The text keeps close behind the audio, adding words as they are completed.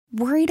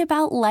Worried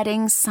about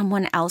letting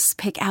someone else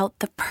pick out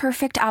the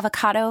perfect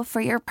avocado for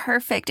your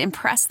perfect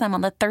impress them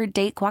on the third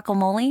date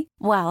guacamole?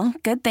 Well,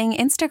 good thing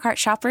Instacart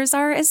shoppers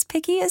are as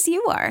picky as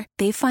you are.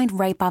 They find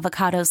ripe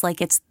avocados like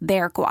it's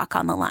their guac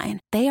on the line.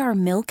 They are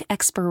milk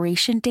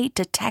expiration date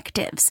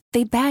detectives.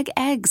 They bag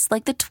eggs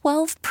like the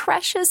 12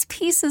 precious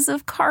pieces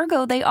of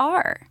cargo they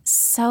are.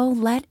 So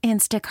let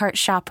Instacart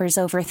shoppers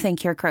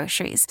overthink your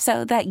groceries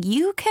so that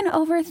you can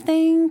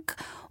overthink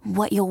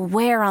what you'll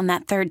wear on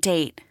that third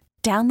date.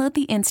 Download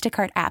the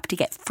Instacart app to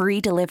get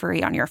free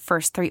delivery on your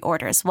first 3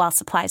 orders while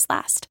supplies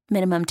last.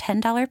 Minimum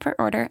 $10 per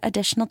order.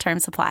 Additional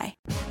terms apply.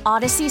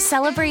 Odyssey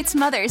celebrates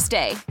Mother's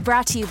Day,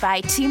 brought to you by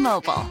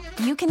T-Mobile.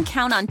 You can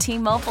count on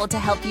T-Mobile to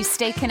help you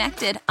stay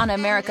connected on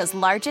America's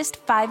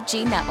largest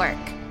 5G network.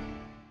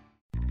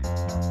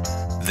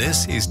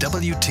 This is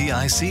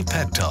WTIC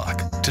Pet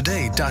Talk.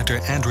 Today, Dr.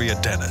 Andrea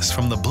Dennis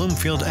from the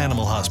Bloomfield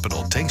Animal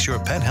Hospital takes your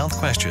pet health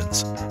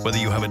questions. Whether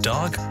you have a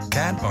dog,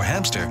 cat, or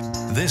hamster,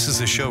 this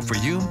is a show for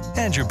you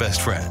and your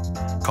best friend.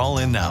 Call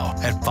in now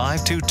at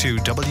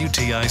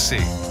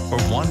 522-WTIC or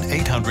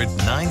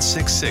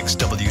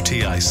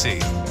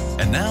 1-800-966-WTIC.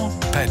 And now,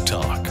 Pet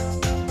Talk.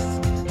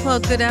 Well,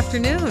 good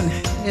afternoon.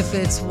 If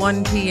it's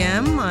 1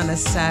 p.m. on a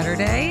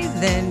Saturday,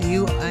 then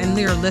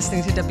you're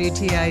listening to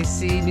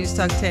WTIC News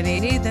Talk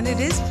 1080, then it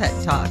is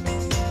Pet Talk.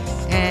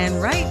 And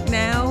right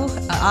now,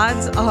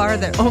 odds are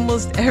that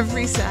almost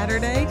every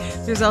Saturday,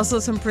 there's also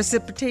some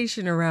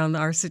precipitation around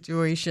our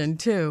situation,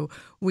 too.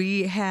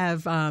 We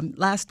have,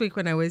 last week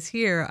when I was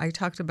here, I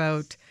talked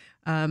about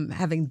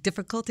having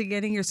difficulty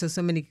getting here,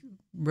 so many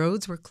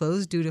roads were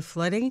closed due to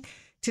flooding.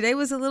 Today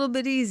was a little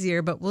bit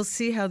easier, but we'll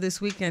see how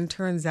this weekend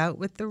turns out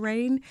with the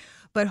rain.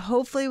 But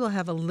hopefully we'll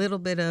have a little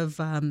bit of,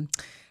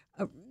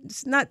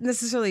 it's not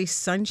necessarily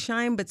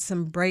sunshine, but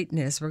some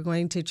brightness. We're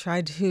going to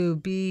try to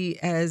be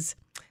as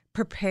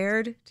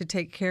prepared to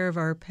take care of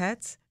our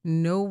pets,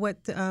 know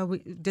what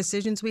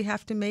decisions we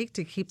have to make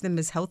to keep them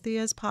as healthy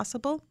as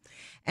possible,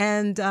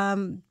 and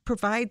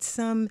provide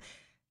some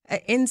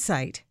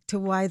insight to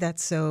why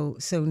that's so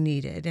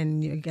needed.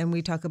 And again,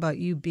 we talk about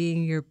you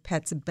being your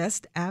pet's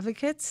best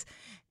advocates,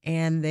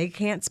 and they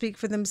can't speak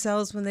for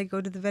themselves when they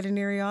go to the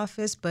veterinary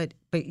office, but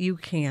you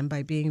can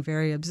by being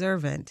very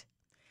observant.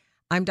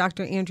 I'm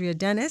Dr. Andrea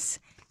Dennis,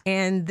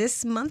 and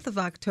this month of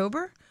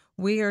October,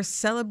 we are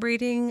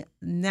celebrating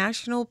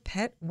National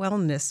Pet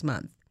Wellness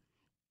Month.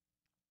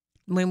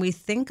 When we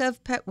think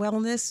of pet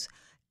wellness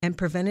and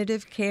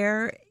preventative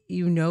care,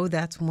 you know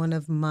that's one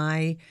of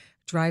my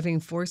driving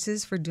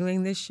forces for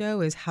doing this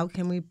show is how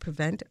can we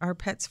prevent our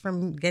pets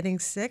from getting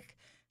sick,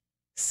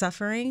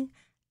 suffering,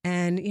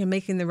 and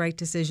making the right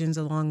decisions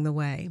along the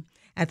way.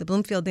 At the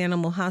Bloomfield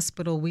Animal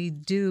Hospital, we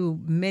do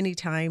many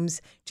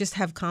times just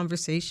have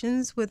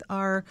conversations with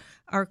our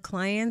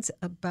clients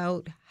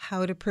about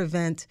how to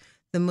prevent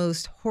the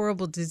most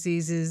horrible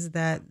diseases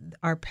that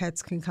our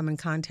pets can come in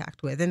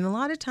contact with. And a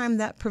lot of time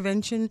that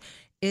prevention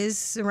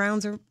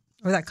surrounds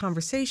that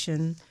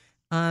conversation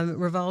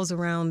revolves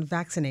around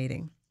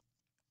vaccinating.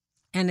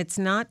 And it's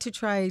not to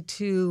try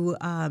to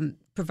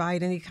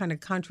provide any kind of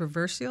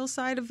controversial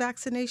side of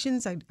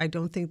vaccinations. I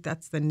don't think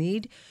that's the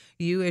need.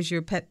 You, as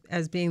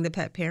being the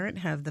pet parent,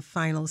 have the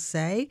final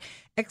say,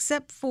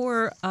 except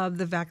for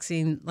the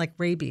vaccine like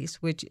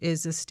rabies, which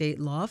is a state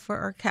law for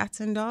our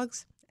cats and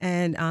dogs,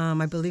 and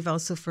I believe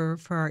also for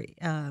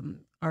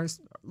our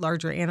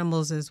larger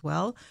animals as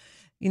well.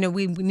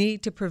 We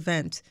need to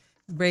prevent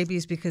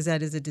rabies because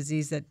that is a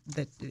disease that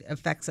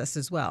affects us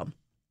as well.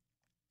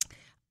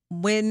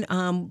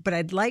 But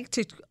I'd like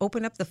to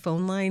open up the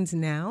phone lines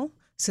now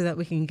so that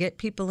we can get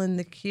people in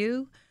the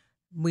queue.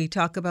 We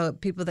talk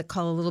about people that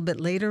call a little bit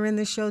later in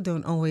the show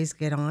don't always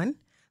get on.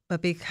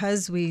 But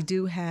because we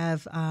do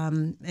have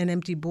an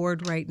empty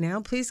board right now,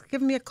 please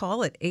give me a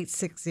call at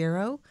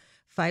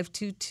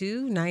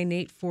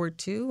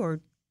 860-522-9842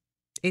 or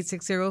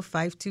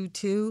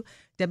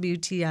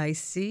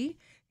 860-522-WTIC.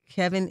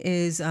 Kevin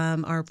is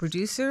our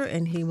producer,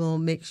 and he will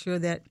make sure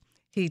that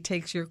he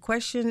takes your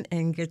question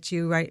and gets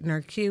you right in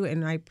our queue.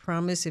 And I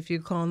promise if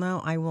you call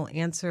now, I will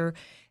answer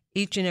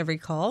each and every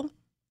call.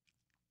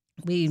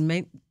 We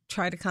may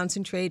try to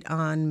concentrate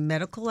on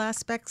medical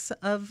aspects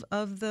of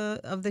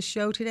the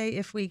show today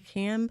if we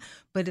can.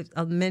 But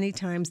many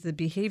times the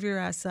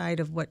behavior side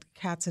of what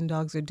cats and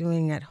dogs are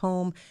doing at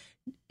home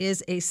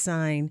is a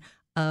sign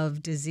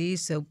of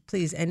disease. So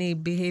please, any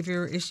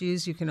behavior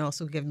issues, you can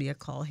also give me a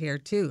call here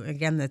too.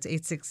 Again, that's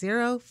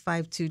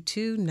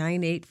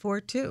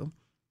 860-522-9842.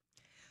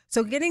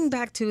 So getting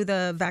back to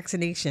the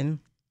vaccination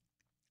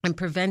and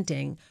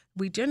preventing,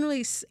 we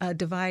generally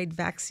divide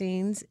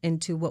vaccines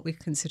into what we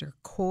consider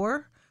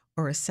core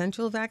or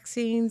essential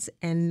vaccines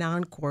and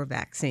non-core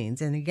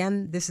vaccines. And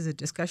again, this is a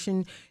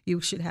discussion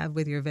you should have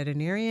with your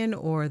veterinarian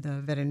or the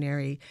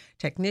veterinary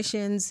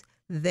technicians.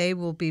 They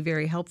will be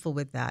very helpful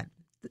with that.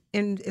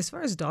 And as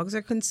far as dogs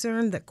are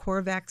concerned, the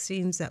core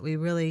vaccines that we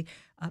really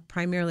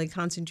primarily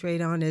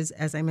concentrate on is,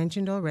 as I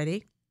mentioned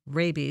already,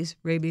 rabies.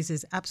 Rabies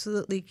is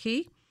absolutely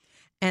key.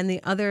 And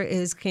the other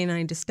is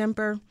canine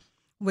distemper,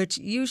 which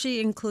usually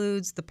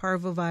includes the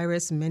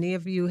parvovirus. Many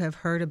of you have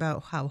heard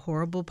about how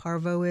horrible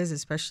parvo is,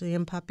 especially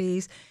in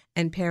puppies,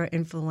 and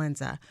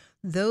parainfluenza.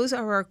 Those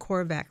are our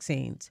core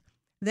vaccines.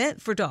 Then,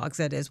 for dogs,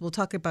 that is. We'll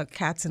talk about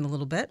cats in a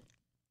little bit.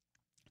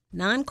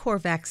 Non-core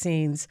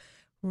vaccines,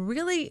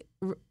 really,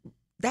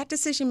 that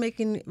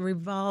decision-making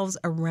revolves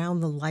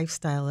around the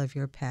lifestyle of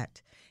your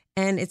pet.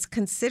 And it's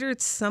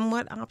considered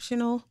somewhat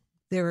optional.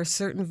 There are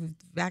certain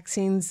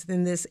vaccines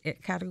in this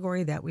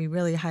category that we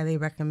really highly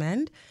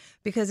recommend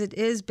because it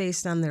is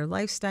based on their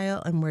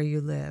lifestyle and where you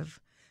live.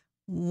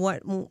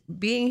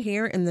 Being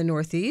here in the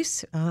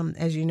Northeast,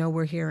 as you know,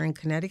 we're here in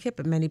Connecticut,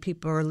 but many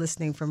people are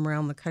listening from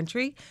around the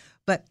country.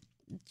 But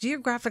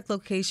geographic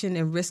location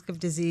and risk of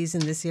disease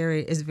in this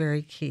area is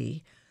very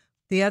key.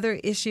 The other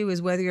issue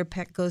is whether your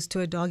pet goes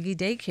to a doggy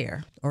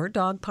daycare or a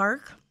dog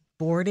park,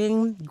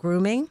 boarding,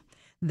 grooming.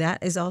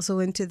 That is also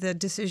into the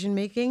decision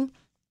making.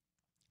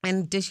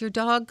 And does your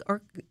dog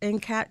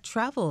and cat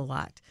travel a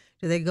lot?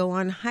 Do they go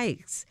on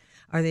hikes?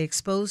 Are they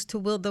exposed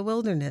to the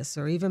wilderness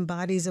or even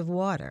bodies of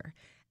water?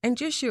 And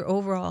just your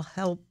overall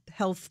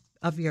health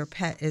of your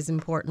pet is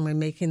important when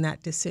making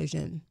that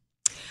decision.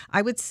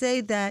 I would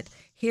say that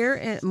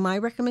here, my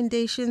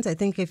recommendations, I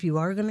think if you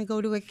are going to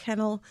go to a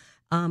kennel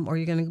or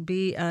you're going to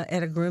be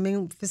at a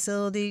grooming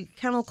facility,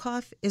 kennel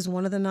cough is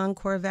one of the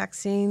non-core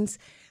vaccines.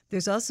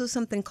 There's also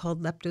something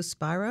called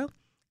leptospira.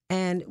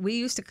 And we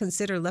used to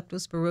consider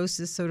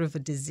leptospirosis sort of a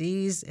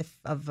disease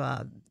of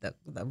the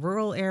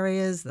rural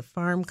areas, the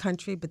farm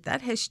country, but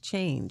that has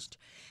changed.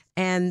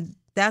 And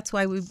that's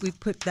why we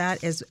put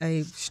that as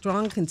a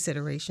strong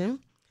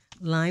consideration.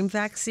 Lyme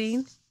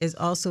vaccine is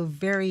also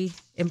very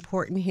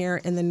important here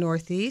in the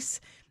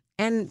Northeast.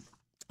 And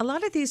a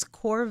lot of these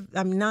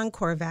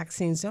non-core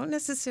vaccines don't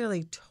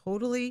necessarily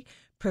totally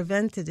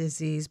prevent the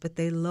disease, but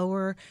they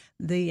lower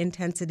the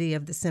intensity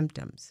of the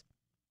symptoms.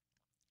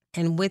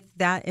 And with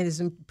that, it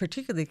is in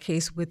particular the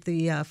case with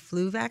the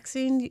flu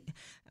vaccine.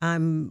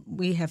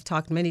 We have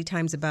talked many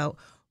times about,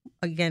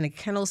 again, a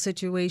kennel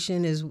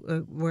situation is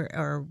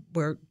where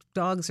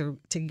dogs are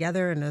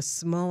together in a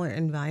smaller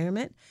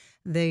environment.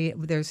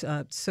 There's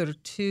sort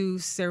of two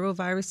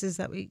seroviruses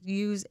that we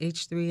use,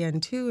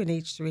 H3N2 and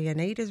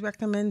H3N8 is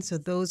recommended. So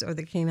those are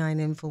the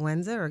canine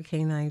influenza or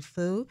canine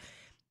flu.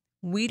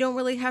 We don't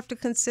really have to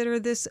consider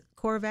this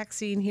core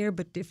vaccine here,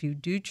 but if you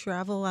do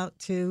travel out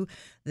to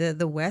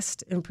the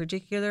West in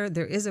particular,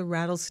 there is a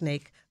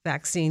rattlesnake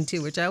vaccine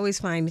too, which I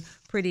always find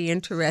pretty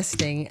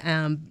interesting.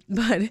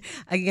 But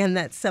again,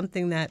 that's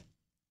something that,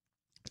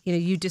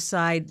 you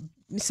decide.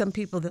 Some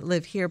people that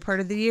live here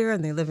part of the year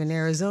and they live in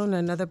Arizona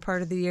another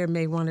part of the year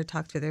may want to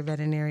talk to their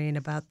veterinarian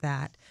about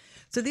that.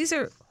 So these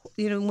are,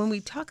 when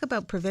we talk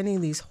about preventing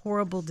these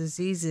horrible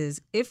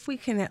diseases, if we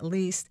can at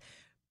least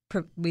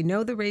we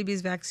know the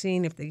rabies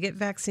vaccine, if they get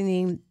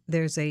vaccinated,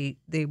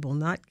 they will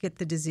not get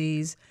the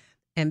disease.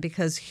 And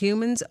because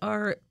humans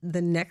are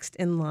the next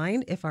in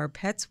line, if our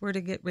pets were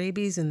to get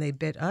rabies and they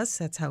bit us,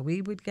 that's how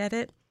we would get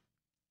it.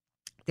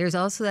 There's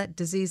also that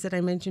disease that I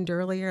mentioned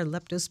earlier,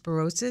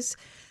 leptospirosis.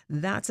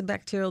 That's a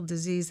bacterial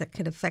disease that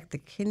can affect the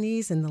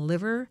kidneys and the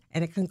liver,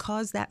 and it can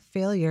cause that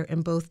failure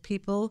in both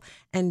people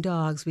and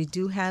dogs.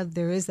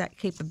 There is that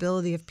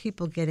capability of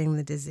people getting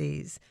the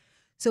disease.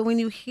 So when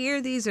you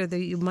hear these or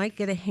you might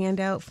get a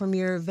handout from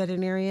your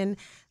veterinarian,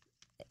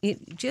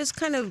 just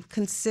kind of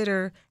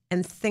consider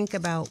and think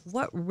about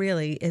what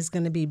really is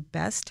going to be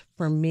best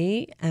for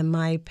me and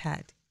my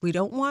pet. We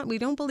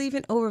don't believe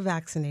in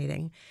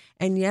over-vaccinating.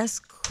 And yes,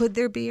 could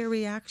there be a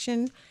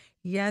reaction?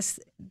 Yes,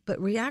 but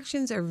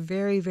reactions are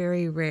very,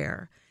 very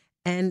rare.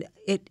 And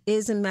it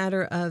is a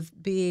matter of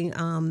being,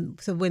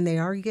 so when they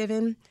are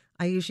given,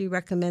 I usually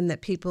recommend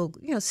that people,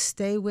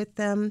 stay with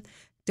them.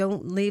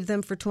 Don't leave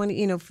them for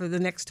for the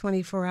next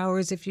 24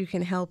 hours if you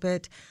can help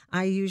it.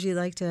 I usually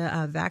like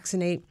to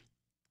vaccinate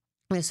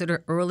sort of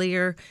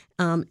earlier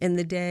in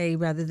the day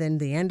rather than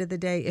the end of the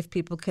day if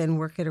people can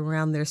work it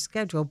around their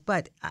schedule.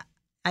 But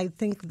I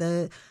think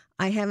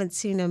I haven't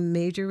seen a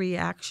major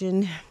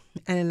reaction,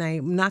 and I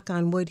knock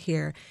on wood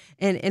here,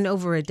 in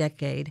over a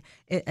decade.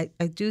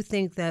 I do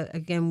think that,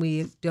 again,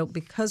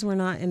 because we're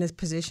not in a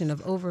position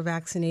of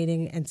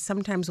over-vaccinating, and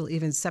sometimes we'll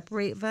even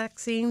separate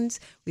vaccines.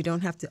 We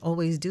don't have to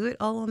always do it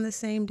all on the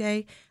same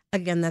day.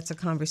 Again, that's a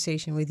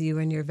conversation with you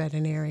and your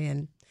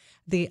veterinarian.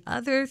 The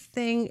other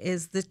thing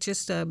is that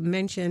just to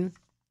mention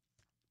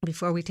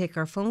before we take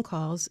our phone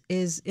calls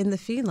is in the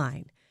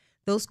feline.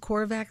 Those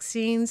core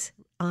vaccines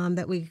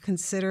that we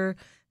consider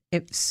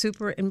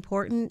super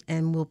important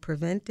and will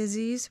prevent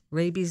disease,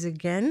 rabies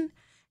again.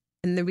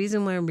 And the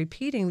reason why I'm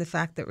repeating the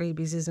fact that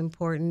rabies is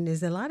important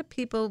is that a lot of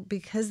people,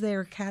 because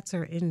their cats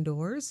are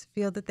indoors,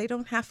 feel that they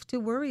don't have to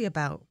worry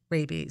about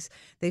rabies.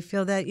 They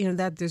feel that,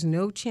 that there's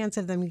no chance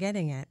of them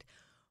getting it.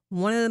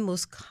 One of the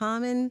most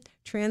common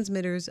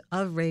transmitters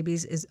of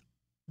rabies is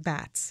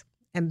bats.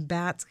 And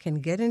bats can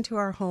get into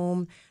our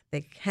home.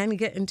 They can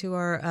get into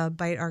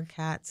bite our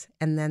cats,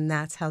 and then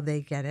that's how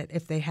they get it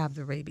if they have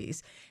the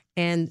rabies.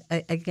 And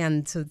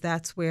again, so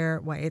that's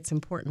why it's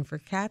important for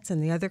cats.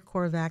 And the other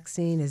core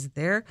vaccine is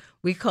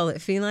we call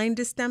it feline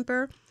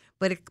distemper,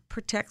 but it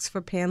protects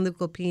for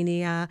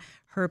panleukopenia,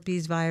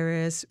 herpes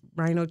virus,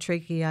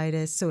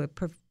 rhinotracheitis. So it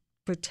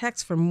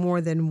protects for more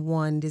than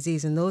one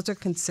disease, and those are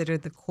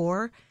considered the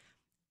core.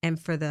 And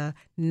for the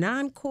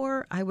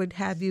non-core, I would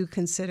have you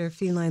consider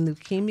feline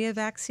leukemia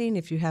vaccine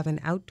if you have an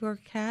outdoor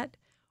cat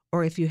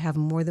or if you have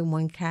more than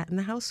one cat in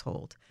the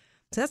household.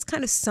 So that's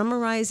kind of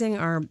summarizing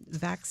our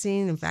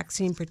vaccine and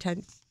vaccine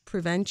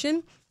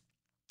prevention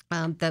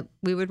that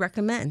we would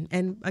recommend.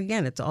 And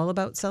again, it's all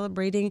about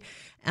celebrating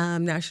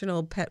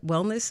National Pet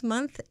Wellness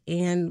Month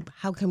and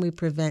how can we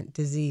prevent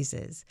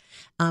diseases.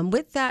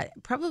 With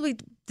that, probably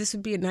this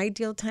would be an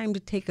ideal time to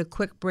take a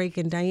quick break.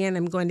 And Diane,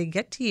 I'm going to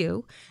get to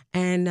you,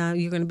 and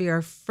you're going to be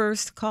our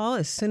first call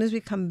as soon as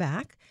we come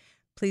back.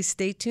 Please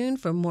stay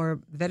tuned for more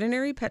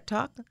veterinary pet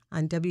talk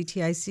on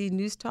WTIC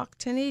News Talk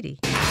 1080.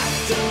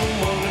 I don't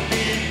want to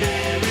be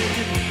buried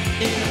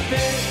in a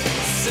pet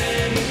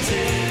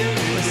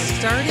cemetery. We're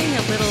starting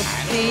a little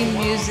theme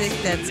music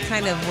that's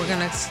we're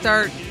going to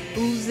start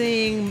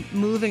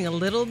moving a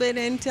little bit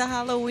into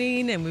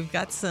Halloween, and we've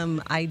got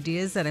some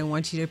ideas that I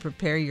want you to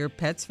prepare your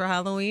pets for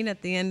Halloween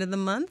at the end of the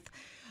month.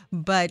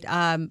 But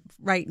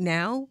right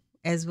now,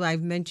 as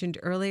I've mentioned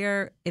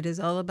earlier, it is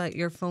all about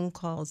your phone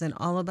calls and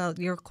all about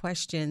your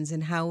questions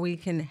and how we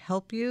can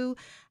help you,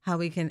 how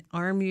we can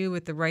arm you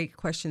with the right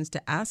questions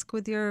to ask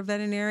with your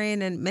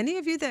veterinarian. And many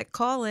of you that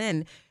call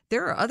in,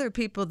 there are other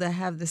people that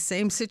have the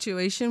same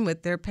situation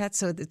with their pets,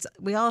 so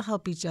we all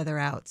help each other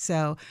out.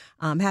 So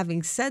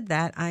having said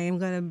that, I am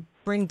going to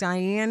bring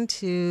Diane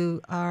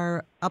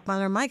up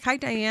on our mic. Hi,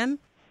 Diane.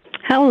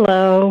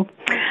 Hello.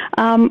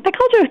 I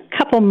called you a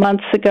couple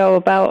months ago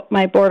about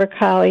my Border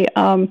Collie.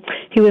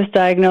 He was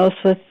diagnosed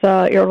with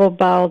irritable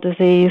bowel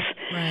disease,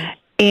 right.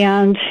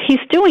 And he's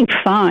doing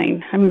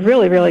fine. I mean,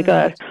 really, really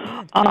good.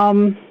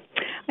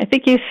 I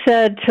think you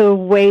said to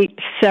wait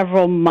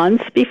several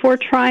months before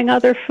trying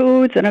other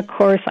foods, and of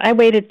course, I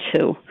waited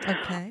 2.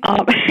 Okay.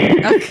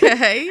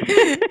 Okay.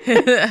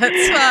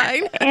 That's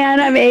fine. And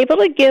I'm able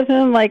to give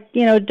him,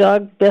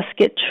 dog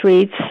biscuit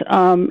treats,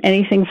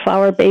 anything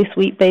flour-based,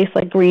 wheat-based,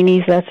 like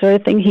greenies, that sort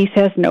of thing. He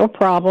has no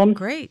problem.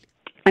 Great.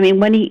 I mean,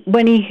 when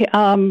he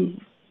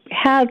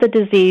had the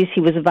disease,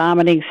 he was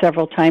vomiting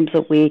several times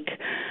a week,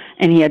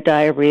 and he had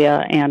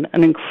diarrhea and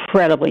an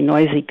incredibly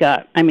noisy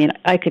gut. I mean,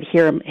 I could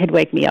hear him. He'd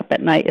wake me up at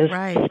night. His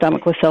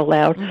stomach was so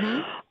loud.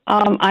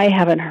 Mm-hmm. I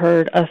haven't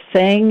heard a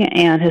thing,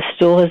 and his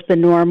stool has been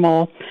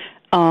normal.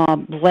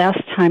 Last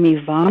time he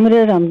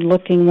vomited, I'm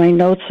looking, my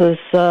notes was,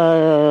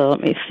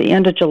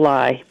 end of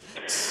July.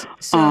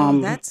 So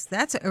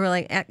that's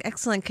really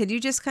excellent. Could you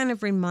just kind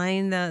of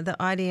remind the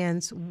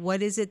audience,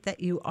 what is it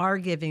that you are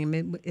giving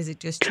him? Is it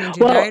just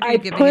changing diet, or are you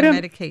giving him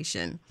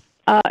medication?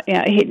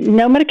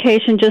 No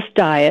medication, just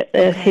diet.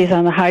 Okay. He's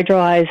on the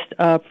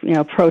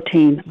hydrolyzed,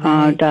 protein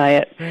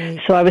diet. Right.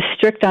 So I was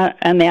strict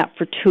on that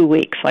for 2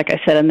 weeks, like I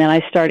said, and then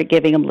I started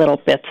giving him little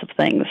bits of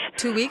things.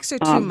 2 weeks or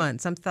 2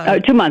 months?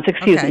 2 months,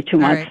 excuse me, 2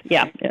 months. Right.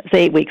 Yeah, it's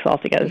 8 weeks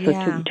altogether,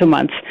 so 2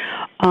 months.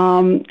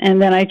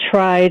 And then I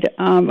tried,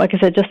 like I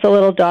said, just a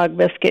little dog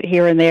biscuit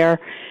here and there.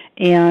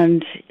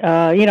 And,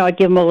 I'd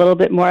give him a little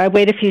bit more. I'd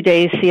wait a few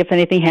days, see if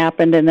anything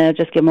happened, and then I'd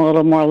just give him a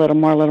little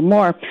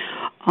more.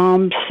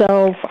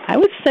 So I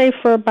would say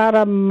for about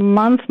a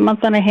month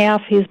and a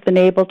half, he's been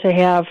able to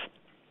have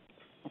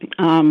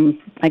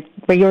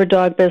regular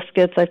dog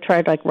biscuits. I've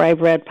tried rye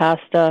bread,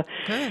 pasta,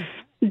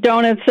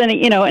 donuts,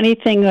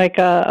 anything like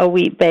a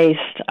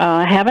wheat-based.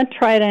 I haven't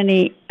tried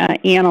any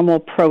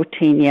animal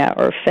protein yet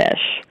or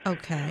fish.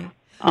 Okay.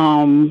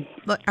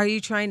 But are you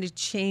trying to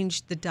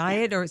change the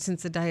diet, or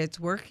since the diet's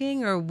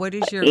working, or what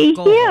is your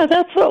goal? Yeah,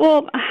 that's what.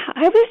 Well,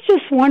 I was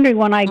just wondering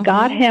when I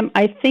got him.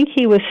 I think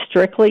he was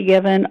strictly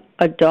given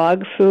a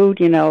dog food.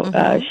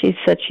 She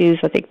said she used,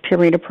 I think,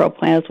 Purina Pro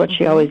Plan is what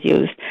she always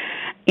used,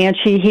 and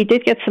he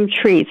did get some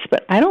treats,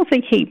 but I don't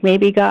think he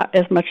maybe got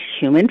as much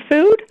human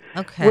food.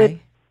 Okay. Would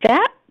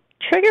that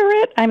trigger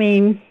it? I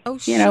mean,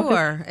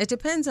 sure. It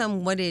depends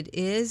on what it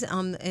is,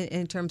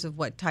 in terms of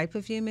what type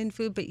of human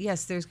food. But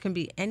yes, there can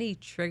be any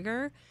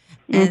trigger,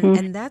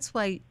 and that's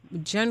why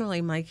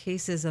generally my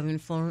cases of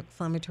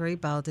inflammatory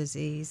bowel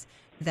disease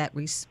that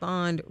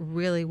respond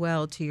really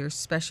well to your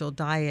special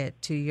diet,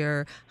 to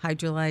your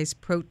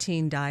hydrolyzed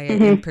protein diet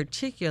in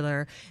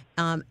particular,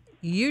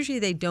 usually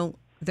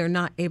they're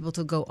not able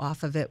to go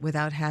off of it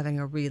without having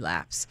a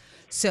relapse.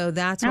 So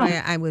that's why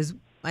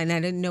and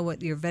I didn't know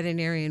what your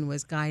veterinarian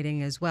was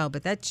guiding as well,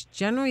 but that's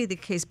generally the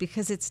case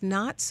because it's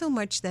not so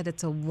much that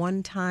it's a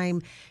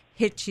one-time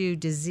hit you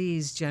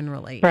disease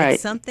generally. Right.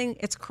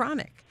 It's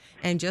chronic.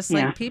 And just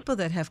like people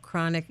that have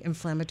chronic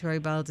inflammatory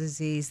bowel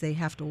disease, they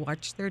have to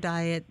watch their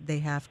diet. They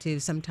have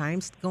to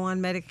sometimes go on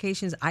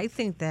medications. I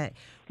think that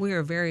we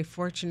are very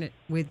fortunate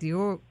with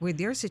your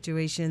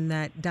situation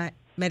that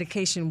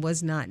medication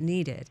was not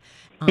needed,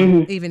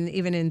 even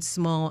in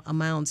small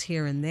amounts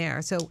here and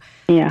there. So,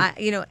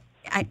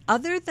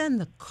 other than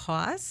the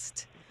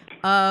cost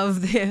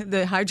of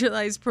the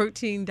hydrolyzed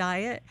protein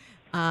diet,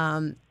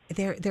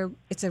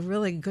 it's a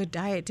really good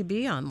diet to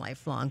be on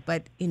lifelong.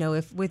 But,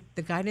 if with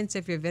the guidance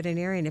of your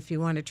veterinarian, if you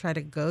want to try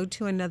to go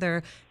to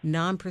another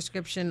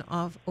non-prescription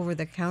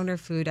over-the-counter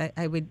food,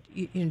 I would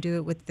do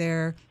it with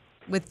their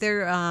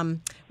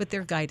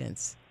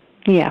guidance.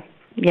 Yeah.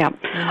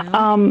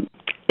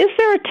 Is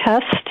there a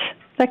test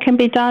that can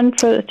be done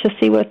to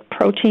see what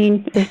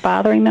protein is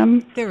bothering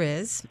them? There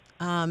is.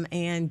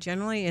 And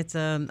generally, it's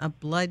a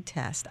blood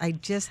test. I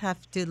just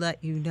have to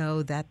let you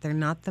know that they're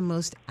not the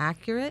most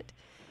accurate.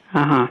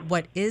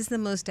 What is the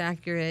most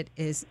accurate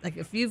is, like,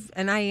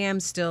 and I am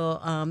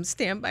still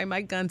stand by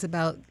my guns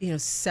about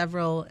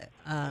several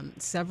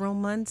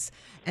months,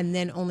 and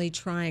then only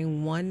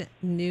trying one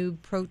new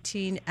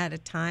protein at a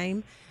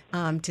time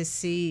to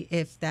see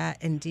if that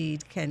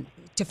indeed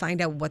to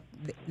find out what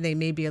they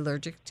may be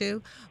allergic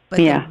to. But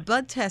the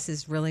blood test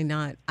is really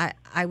not,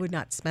 I would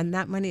not spend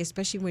that money,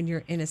 especially when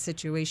you're in a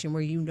situation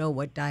where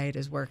what diet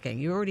is working.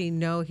 You already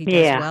know he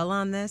does well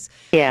on this.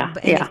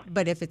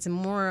 But if it's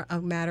more a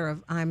matter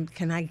of,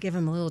 can I give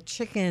him a little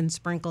chicken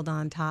sprinkled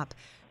on top?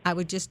 I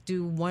would just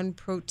do one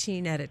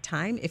protein at a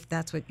time if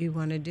that's what you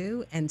want to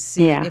do, and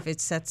see if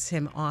it sets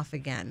him off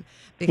again.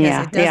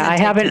 Because it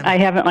doesn't I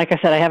haven't, like I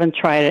said, I haven't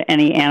tried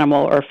any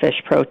animal or fish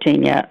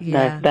protein yet.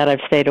 That I've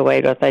stayed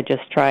away with. I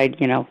just tried,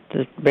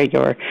 the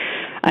regular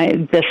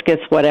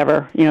biscuits,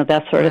 whatever,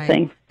 that sort of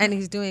thing. And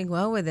he's doing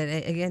well with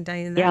it. Again,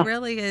 Diane, that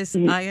really is.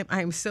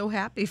 I'm so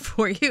happy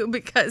for you,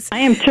 because I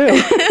am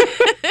too.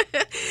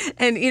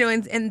 And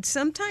and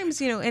sometimes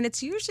and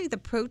it's usually the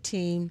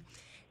protein.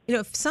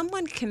 If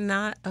someone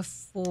cannot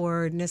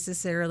afford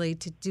necessarily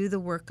to do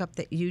the workup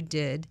that you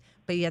did,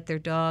 but yet their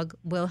dog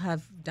will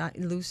have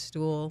loose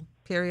stool,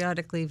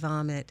 periodically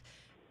vomit,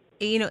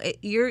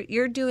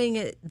 you're doing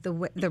it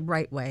the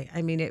right way.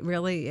 I mean,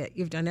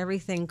 you've done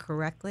everything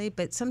correctly.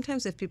 But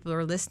sometimes if people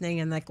are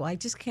listening and like, well, I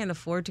just can't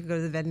afford to go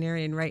to the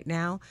veterinarian right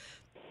now,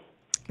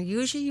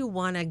 usually you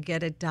want to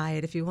get a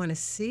diet. If you want to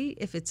see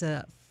if it's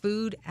a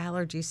food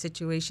allergy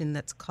situation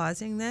that's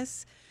causing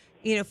this,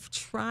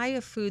 try a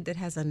food that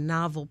has a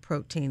novel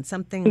protein,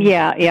 something.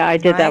 I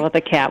did that with the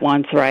cat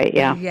once, right?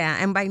 Yeah. Yeah,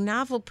 and by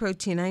novel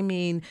protein, I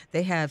mean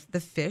they have the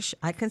fish.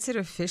 I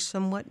consider fish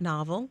somewhat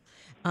novel.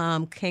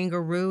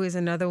 Kangaroo is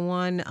another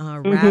one.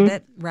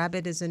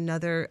 Rabbit is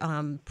another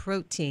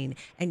protein.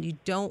 And you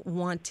don't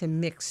want to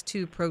mix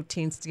two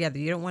proteins together.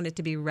 You don't want it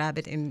to be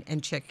rabbit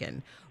and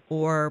chicken,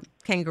 or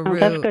kangaroo. Oh,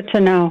 that's good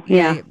to know.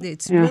 Yeah.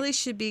 It really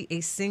should be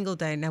a single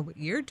diet. Now, what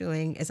you're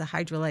doing is a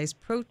hydrolyzed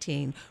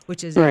protein,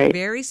 which is a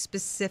very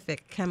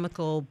specific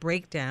chemical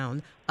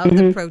breakdown of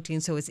the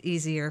protein, so it's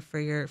easier for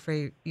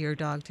your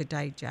dog to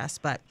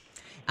digest. But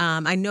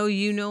I know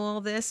you know all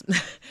this.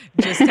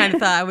 Just kind of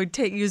thought I would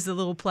use the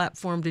little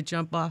platform to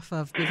jump off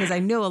of, because I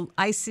know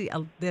I see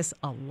this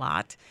a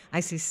lot.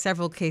 I see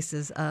several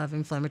cases of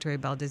inflammatory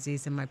bowel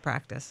disease in my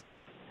practice.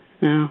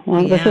 Oh,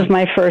 well, this is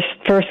my first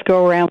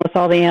go around with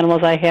all the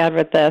animals I had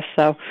with this.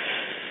 So,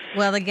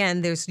 well,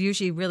 again, there's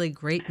usually really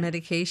great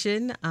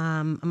medication.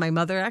 My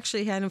mother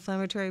actually had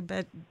inflammatory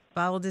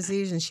bowel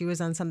disease, and she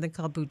was on something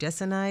called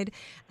budesonide.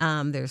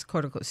 There's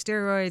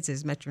corticosteroids.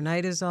 There's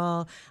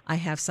metronidazole. I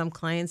have some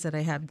clients that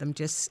I have them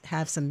just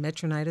have some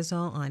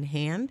metronidazole on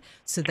hand,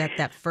 so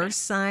that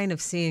first sign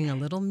of seeing a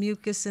little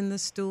mucus in the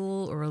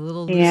stool or a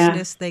little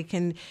looseness, they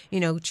can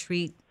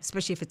treat.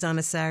 Especially if it's on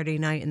a Saturday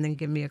night, and then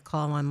give me a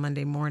call on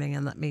Monday morning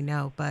and let me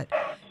know. But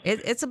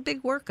it's a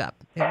big workup.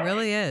 It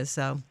really is.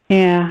 So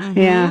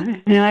yeah.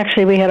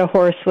 Actually, we had a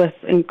horse with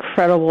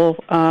incredible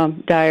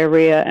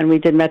diarrhea, and we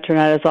did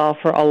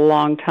metronidazole for a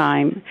long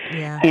time.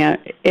 Yeah, and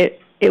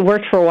it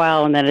worked for a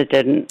while, and then it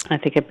didn't. I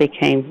think it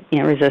became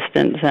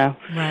resistant. So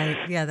right,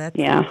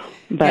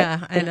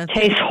 but it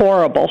tastes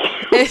horrible.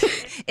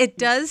 It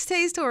does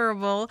taste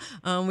horrible.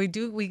 We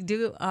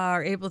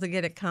are able to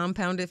get it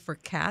compounded for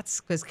cats,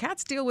 because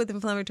cats deal with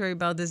inflammatory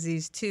bowel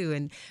disease too,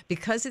 and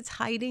because it's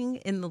hiding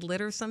in the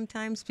litter,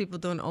 sometimes people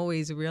don't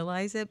always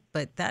realize it.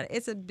 But that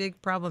is a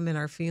big problem in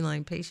our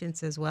feline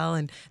patients as well,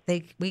 and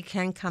we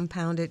can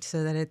compound it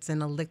so that it's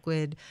in a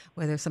liquid,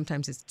 whether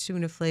sometimes it's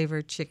tuna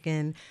flavored,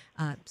 chicken.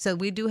 So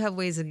we do have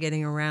ways of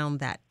getting around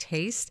that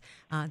taste.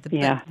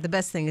 The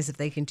best thing is if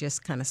they can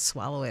just kind of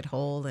swallow it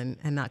whole and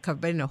not cover.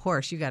 But in a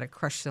horse, you got to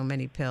crush so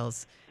many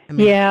pills. I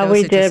mean,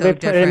 we did. We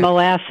put it in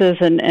molasses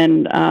and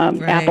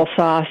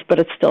applesauce, but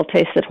it still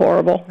tasted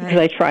horrible because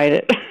I tried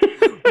it.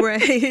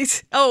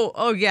 Right.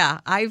 Oh yeah.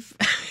 I've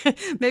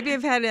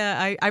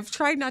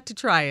tried not to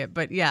try it,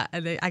 but yeah,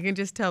 I can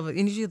just tell.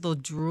 Usually they'll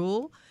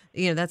drool.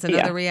 That's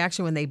another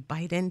reaction when they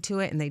bite into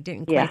it and they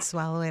didn't quite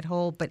swallow it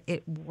whole, but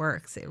it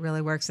works. It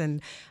really works.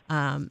 And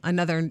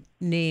another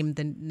name,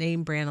 the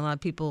name brand, a lot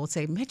of people will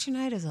say,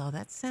 metronidazole,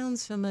 that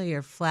sounds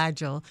familiar.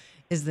 Flagyl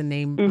is the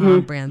name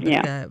brand,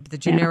 but the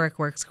generic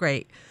works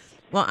great.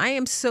 Well, I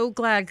am so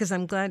glad, because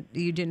I'm glad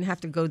you didn't have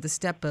to go the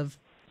step of,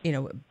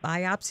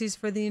 biopsies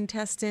for the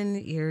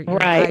intestine. Your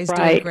guy's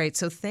doing great.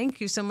 So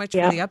thank you so much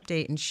for the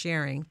update and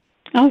sharing.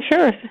 Oh,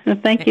 sure.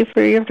 Thank you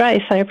for your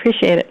advice. I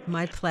appreciate it.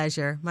 My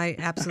pleasure. My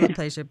absolute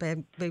pleasure.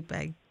 Big.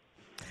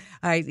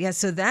 All right. Yeah.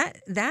 So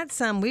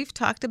that's we've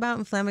talked about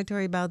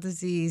inflammatory bowel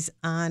disease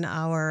on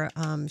our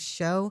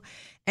show,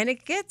 and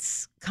it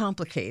gets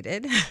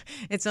complicated.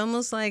 It's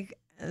almost like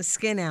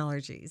skin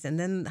allergies, and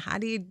then how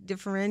do you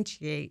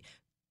differentiate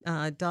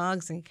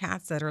dogs and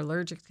cats that are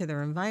allergic to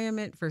their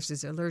environment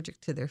versus allergic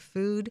to their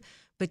food?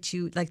 But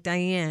you, like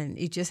Diane,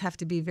 you just have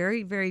to be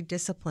very, very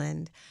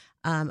disciplined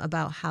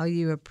about how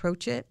you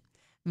approach it.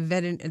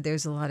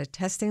 There's a lot of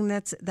testing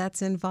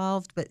that's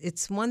involved, but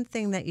it's one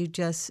thing that you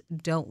just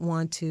don't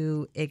want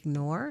to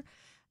ignore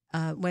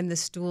when the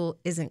stool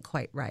isn't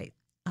quite right.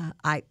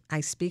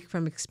 I speak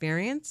from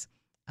experience.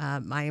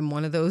 I am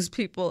one of those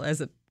people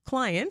as a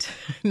client,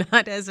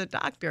 not as a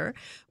doctor,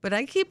 but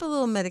I keep a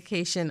little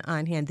medication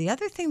on hand. The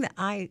other thing that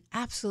I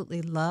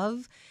absolutely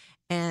love,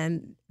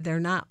 and they're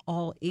not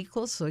all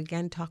equal, so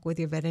again, talk with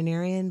your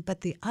veterinarian,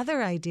 but the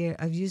other idea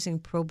of using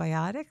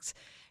probiotics,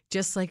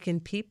 just like in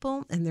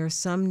people, and there are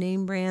some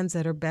name brands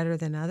that are better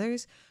than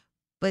others,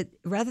 but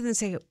rather than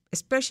saying,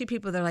 especially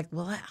people that are like,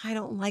 well, I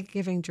don't like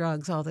giving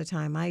drugs all the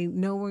time. I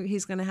know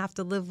he's going to have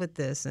to live with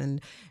this,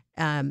 and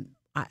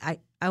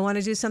I want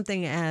to do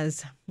something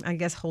as, I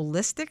guess,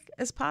 holistic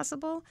as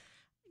possible.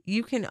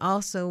 You can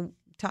also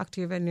talk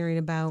to your veterinarian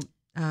about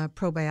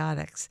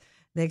probiotics.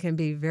 They can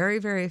be very,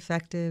 very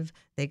effective.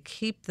 They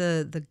keep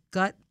the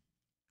gut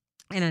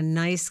in a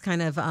nice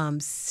kind of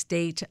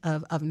state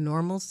of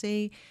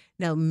normalcy.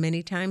 Now,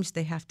 many times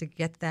they have to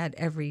get that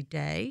every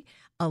day,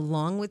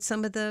 along with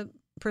some of the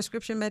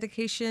prescription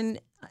medication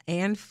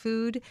and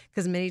food,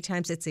 because many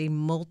times it's a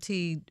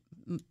multi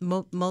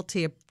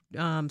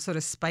sort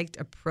of spiked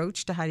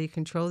approach to how do you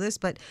control this.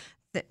 But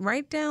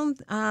write down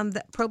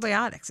the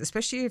probiotics,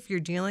 especially if you're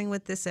dealing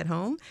with this at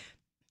home.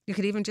 You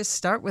could even just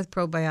start with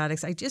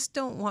probiotics. I just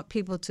don't want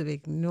people to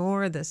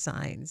ignore the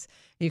signs.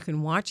 You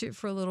can watch it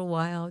for a little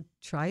while,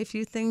 try a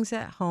few things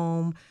at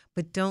home,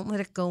 but don't let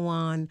it go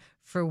on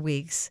for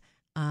weeks,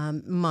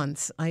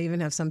 months. I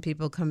even have some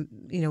people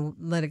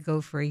let it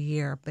go for a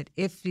year. But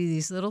if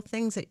these little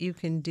things that you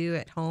can do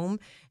at home,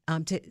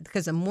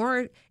 because the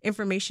more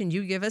information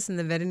you give us in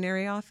the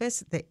veterinary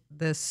office,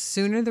 the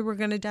sooner that we're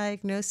going to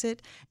diagnose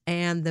it,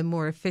 and the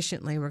more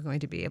efficiently we're going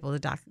to be able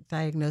to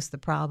diagnose the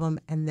problem,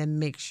 and then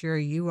make sure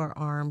you are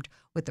armed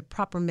with the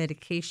proper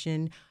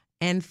medication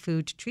and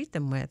food to treat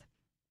them with.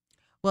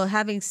 Well,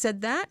 having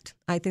said that,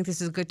 I think this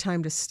is a good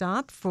time to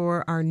stop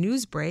for our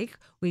news break.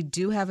 We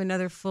do have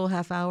another full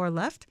half hour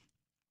left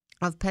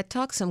of Pet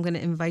Talk, so I'm going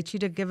to invite you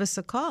to give us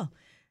a call.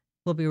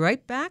 We'll be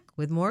right back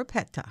with more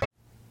Pet Talk.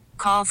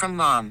 Call from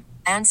mom.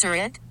 Answer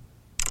it.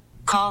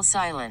 Call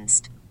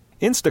silenced.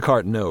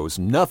 Instacart knows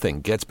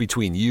nothing gets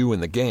between you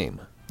and the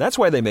game. That's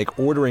why they make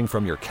ordering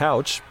from your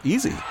couch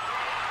easy.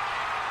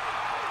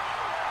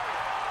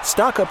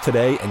 Stock up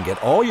today and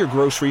get all your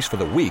groceries for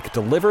the week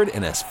delivered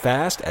in as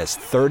fast as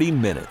 30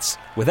 minutes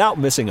without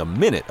missing a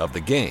minute of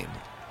the game.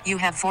 You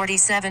have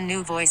 47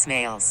 new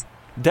voicemails.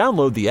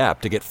 Download the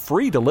app to get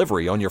free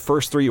delivery on your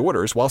first 3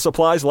 orders while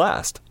supplies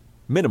last.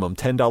 Minimum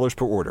 $10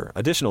 per order.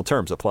 Additional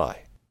terms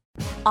apply.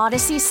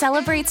 Odyssey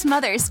celebrates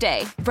Mother's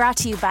Day, brought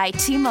to you by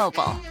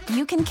T-Mobile.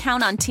 You can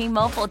count on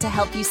T-Mobile to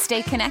help you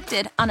stay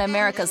connected on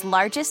America's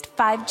largest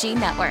 5G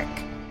network.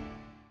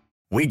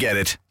 We get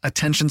it.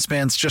 Attention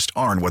spans just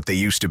aren't what they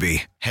used to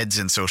be. Heads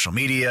in social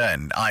media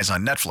and eyes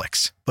on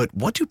Netflix. But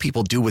what do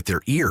people do with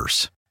their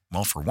ears?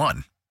 Well, for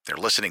one, they're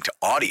listening to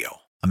audio.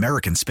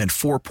 Americans spend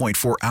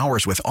 4.4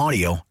 hours with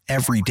audio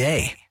every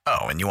day. Oh,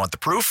 and you want the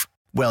proof?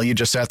 Well, you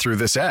just sat through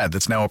this ad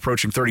that's now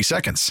approaching 30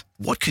 seconds.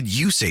 What could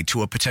you say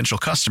to a potential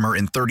customer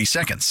in 30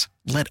 seconds?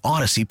 Let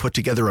Odyssey put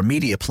together a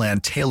media plan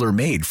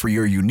tailor-made for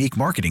your unique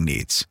marketing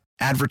needs.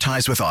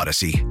 Advertise with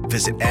Odyssey.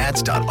 Visit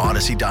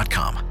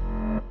ads.odyssey.com.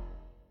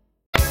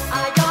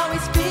 I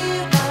always feel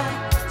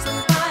like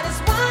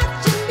somebody's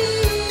watching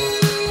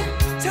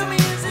me. Tell me,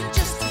 is it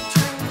just a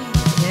dream?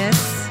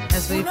 Yes,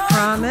 as we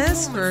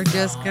promised, we're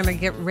just going to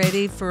get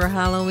ready for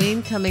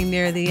Halloween coming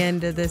near the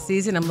end of the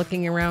season. I'm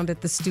looking around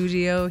at the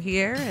studio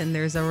here, and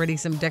there's already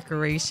some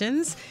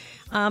decorations.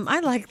 I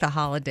like the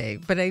holiday,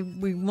 but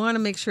we want to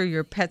make sure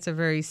your pets are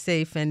very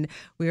safe, and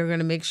we are going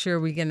to make sure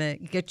we're going to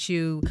get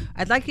you.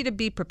 I'd like you to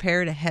be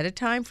prepared ahead of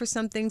time for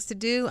some things to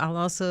do. I'll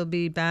also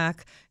be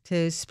back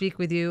to speak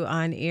with you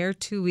on air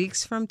 2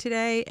 weeks from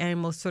today,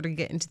 and we'll sort of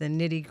get into the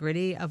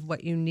nitty-gritty of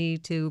what you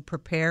need to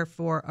prepare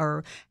for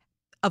or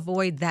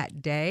avoid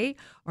that day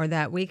or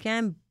that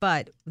weekend,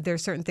 but there are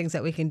certain things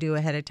that we can do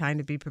ahead of time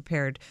to be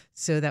prepared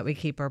so that we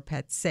keep our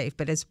pets safe.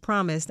 But as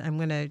promised, I'm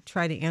going to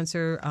try to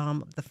answer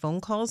the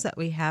phone calls that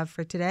we have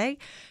for today.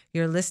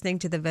 You're listening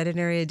to the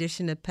veterinary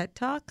edition of Pet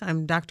Talk.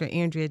 I'm Dr.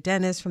 Andrea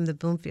Dennis from the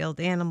Bloomfield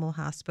Animal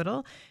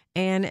Hospital,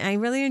 and I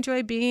really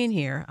enjoy being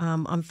here.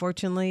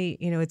 Unfortunately,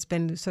 it's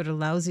been sort of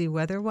lousy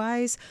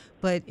weather-wise,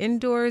 but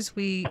indoors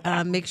we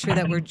make sure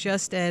that we're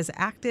just as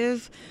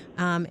active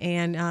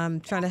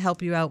and trying to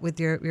help you out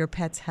with your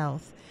pet's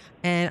health.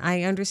 And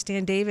I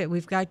understand, David,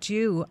 we've got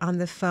you on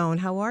the phone.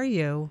 How are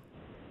you?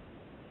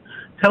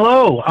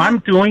 Hello, I'm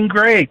doing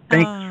great.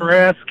 Thanks for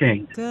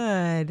asking.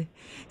 Good.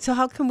 So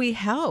how can we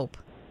help?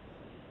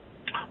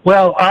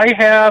 Well, I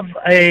have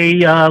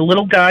a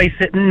little guy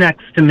sitting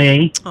next to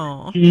me.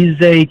 Oh. He's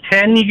a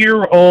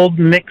 10-year-old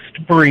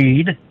mixed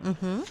breed.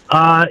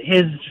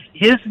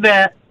 His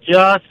vet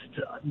just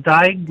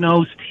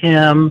diagnosed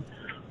him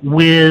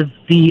with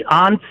the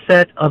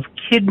onset of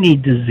kidney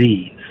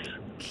disease.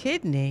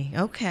 Kidney.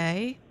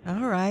 Okay.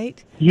 All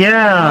right.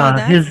 Yeah, Oh,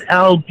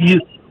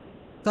 that's-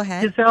 Go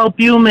ahead. his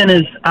albumin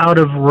is out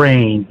of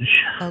range.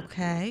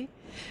 Okay.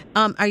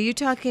 Are you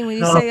talking, when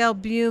you So- say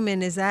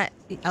albumin, is that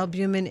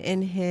albumin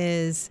in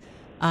his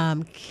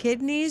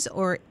kidneys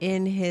or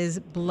in his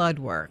blood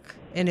work?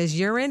 In his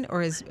urine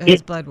or his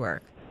blood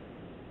work?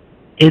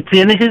 It's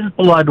in his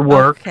blood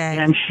work, Okay.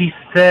 and she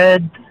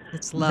said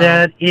It's low.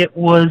 that it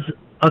was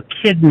a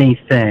kidney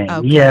thing.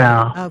 Okay.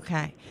 Yeah.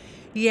 Okay.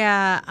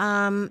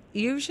 Yeah.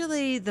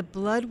 Usually the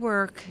blood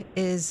work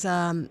is,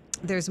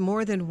 there's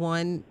more than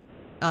one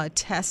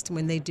test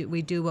when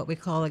we do what we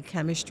call a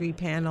chemistry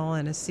panel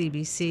and a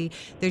CBC.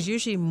 There's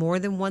usually more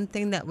than one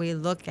thing that we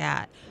look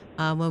at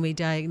when we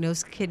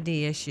diagnose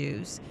kidney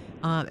issues,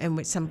 and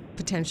with some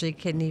potentially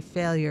kidney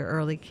failure,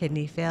 early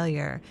kidney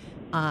failure.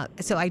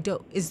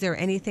 Is there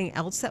anything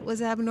else that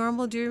was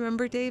abnormal? Do you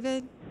remember,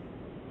 David?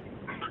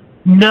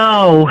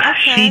 No, Okay.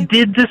 she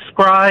did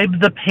describe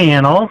the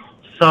panel,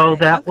 so Right,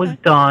 that was okay.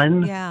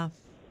 done. Yeah.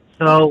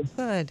 So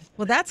Good.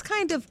 Well, that's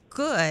kind of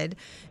good.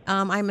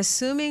 I'm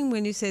assuming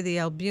when you say the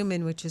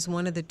albumin, which is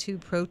one of the two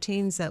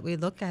proteins that we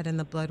look at in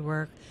the blood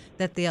work,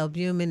 that the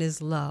albumin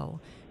is low.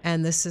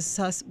 And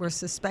we're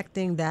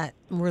suspecting that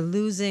we're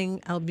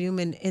losing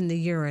albumin in the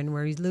urine.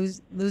 We're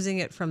losing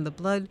it from the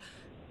blood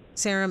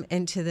serum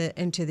into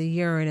the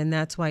urine, and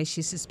that's why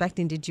she's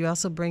suspecting. Did you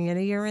also bring in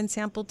a urine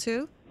sample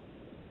too?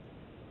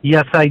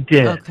 yes, I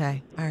did.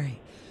 Okay. All right.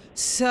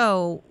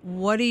 So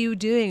what are you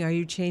doing? Are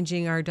you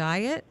changing our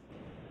diet?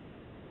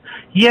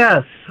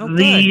 Yes, Oh,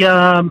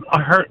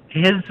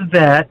 his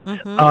vet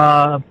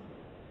Mhm.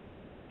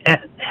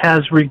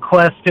 has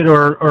requested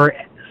or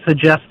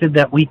suggested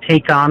that we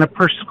take on a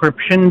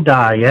prescription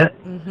diet.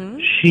 Mm-hmm.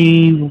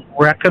 She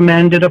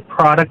recommended a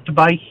product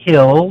by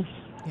Hills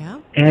Yeah.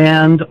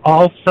 and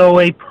also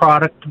a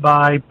product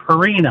by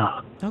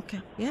Purina. Okay.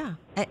 Yeah.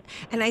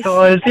 And I So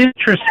I was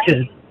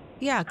interested.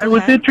 yeah. I Go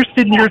was ahead.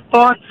 interested in your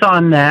thoughts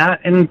on that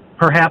and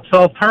perhaps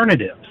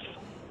alternatives.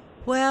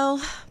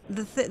 Well,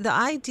 the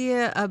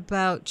idea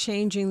about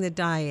changing the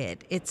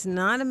diet, it's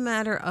not a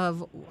matter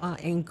of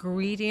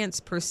ingredients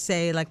per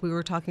se, like we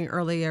were talking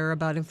earlier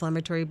about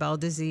inflammatory bowel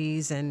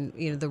disease and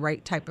the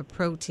right type of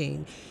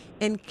protein.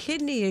 In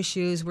kidney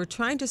issues, we're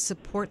trying to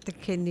support the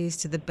kidneys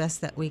to the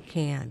best that we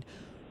can.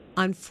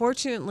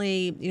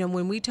 Unfortunately,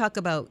 when we talk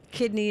about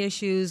kidney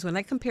issues, when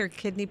I compare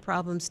kidney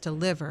problems to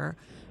liver,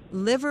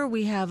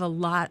 we have a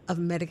lot of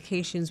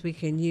medications we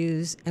can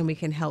use and we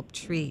can help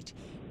treat.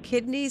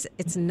 Kidneys,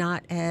 it's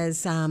not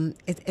as,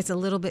 it's a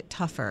little bit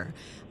tougher.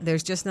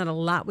 There's just not a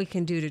lot we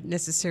can do to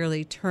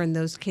necessarily turn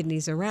those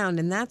kidneys around.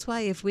 And that's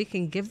why if we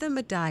can give them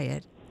a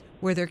diet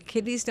where their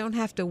kidneys don't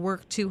have to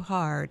work too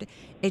hard,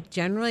 it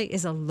generally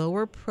is a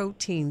lower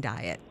protein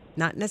diet.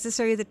 Not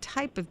necessarily the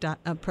type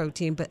of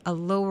protein, but a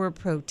lower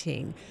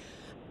protein.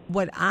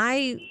 But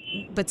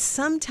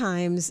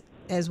sometimes,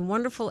 as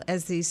wonderful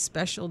as these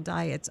special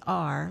diets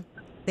are,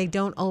 they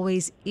don't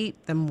always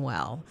eat them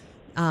well.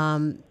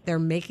 They're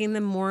making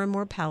them more and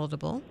more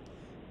palatable.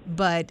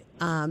 But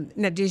now,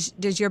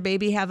 does your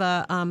baby have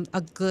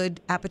a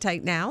good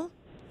appetite now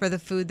for the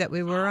food that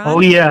we were on? Oh,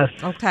 yes.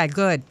 Okay,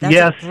 good. That's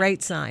Yes. a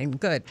great sign.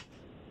 Good.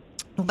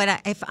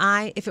 But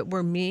if it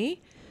were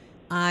me,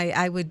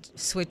 I would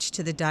switch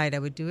to the diet. I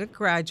would do it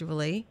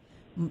gradually,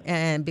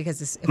 and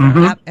because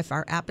if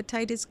our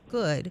appetite is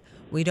good,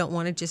 we don't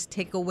want to just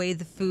take away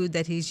the food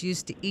that he's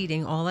used to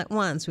eating all at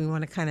once. We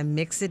want to kind of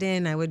mix it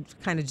in. I would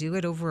kind of do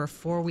it over a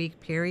 4-week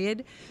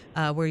period,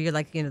 where you're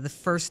like, the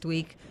first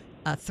week,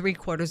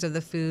 3/4 of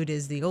the food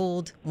is the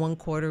old,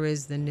 1/4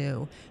 is the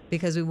new,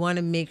 because we want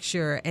to make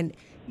sure. And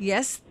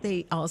yes,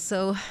 they're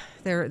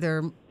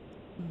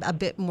a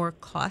bit more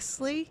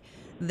costly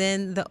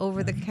than the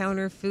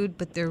over-the-counter food,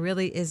 but there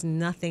really is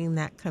nothing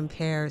that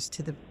compares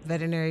to the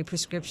veterinary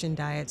prescription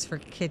diets for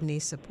kidney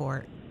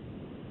support.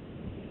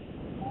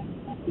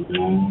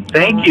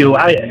 Thank you.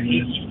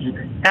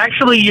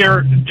 Actually,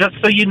 just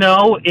so you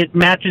know, it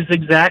matches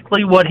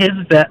exactly what his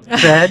vet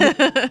said,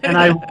 and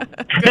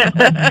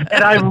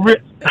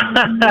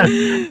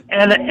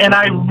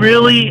I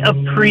really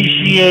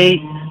appreciate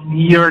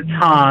your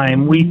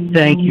time. We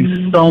thank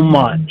you so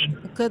much.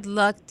 Good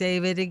luck,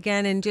 David,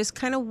 again, and just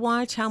kind of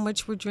watch how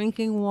much we're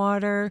drinking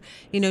water.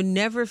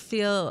 Never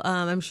feel,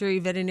 I'm sure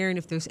your veterinarian,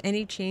 if there's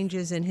any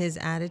changes in his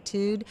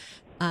attitude,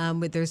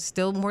 but there's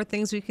still more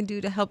things we can do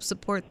to help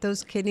support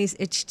those kidneys.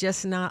 It's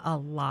just not a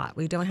lot.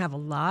 We don't have a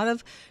lot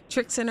of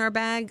tricks in our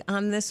bag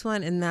on this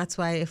one, and that's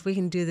why if we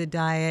can do the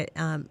diet,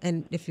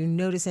 and if you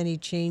notice any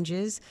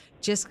changes,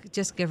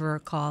 just give her a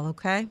call,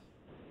 okay?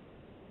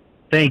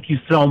 Thank you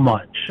so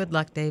much. Good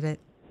luck, David.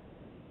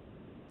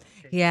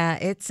 Yeah,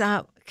 it's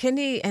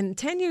kidney, and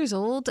 10 years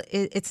old,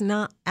 it's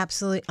not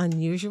absolutely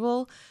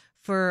unusual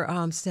for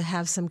to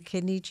have some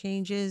kidney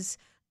changes.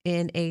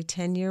 in a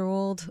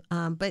 10-year-old,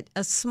 but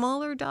a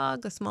smaller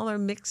dog, a smaller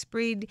mixed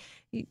breed,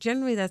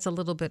 generally that's a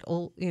little bit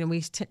old.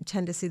 We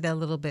tend to see that a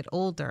little bit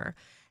older.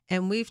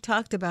 And we've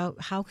talked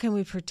about how can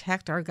we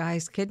protect our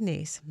guys'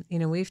 kidneys.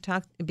 We've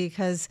talked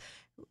because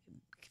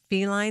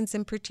felines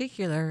in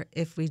particular,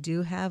 if we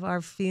do have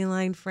our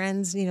feline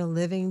friends,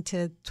 living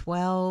to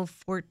 12,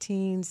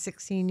 14,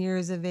 16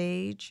 years of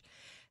age,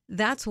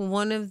 that's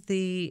one of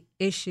the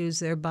issues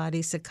their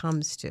body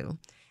succumbs to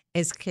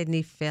is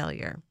kidney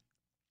failure.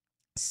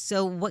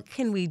 So what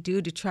can we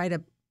do to try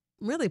to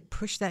really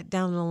push that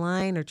down the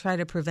line or try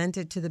to prevent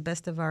it to the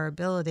best of our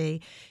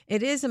ability?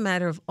 It is a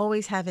matter of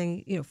always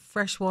having,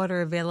 fresh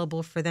water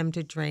available for them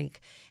to drink.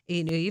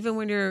 Even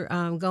when you're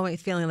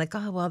feeling like,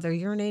 oh, well, they're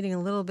urinating a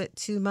little bit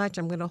too much,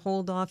 I'm going to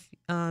hold off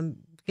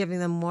giving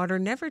them water.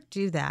 Never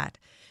do that.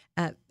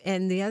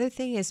 And the other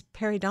thing is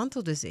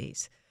periodontal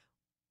disease.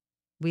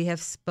 We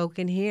have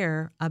spoken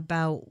here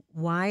about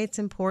why it's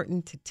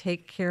important to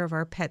take care of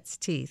our pets'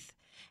 teeth.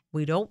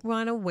 We don't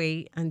want to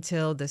wait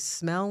until the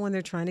smell when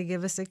they're trying to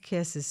give us a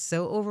kiss is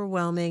so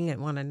overwhelming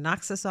and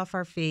knocks us off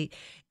our feet.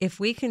 If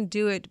we can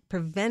do it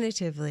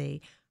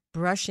preventatively,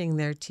 brushing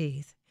their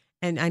teeth.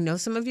 And I know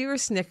some of you are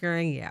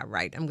snickering. Yeah,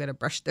 right. I'm going to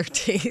brush their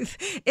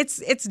teeth.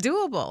 It's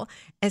doable,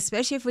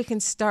 especially if we can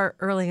start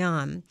early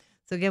on.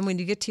 So again, when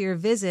you get to your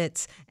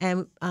visits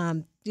and,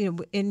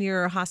 in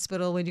your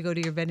hospital, when you go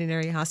to your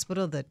veterinary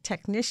hospital, the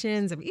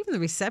technicians, even the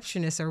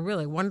receptionists are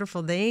really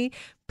wonderful. They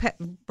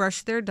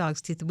brush their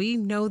dog's teeth. We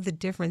know the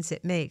difference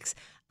it makes.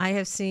 I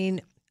have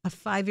seen a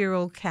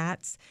 5-year-old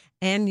cats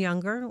and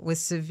younger with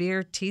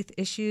severe teeth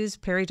issues,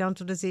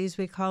 periodontal disease,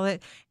 we call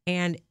it,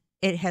 and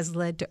it has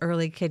led to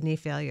early kidney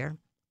failure.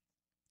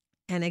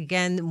 And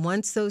again,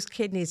 once those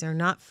kidneys are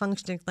not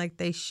functioning like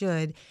they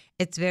should,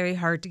 it's very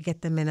hard to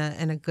get them in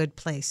a good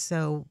place.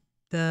 So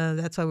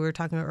that's why we were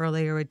talking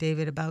earlier with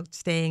David about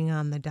staying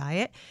on the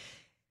diet.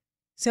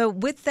 So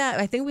with that,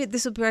 I think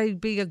this will probably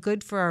be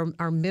good for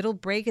our middle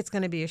break. It's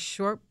going to be a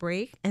short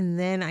break, and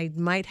then I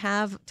might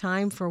have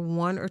time for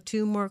 1 or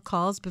 2 more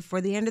calls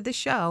before the end of the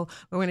show.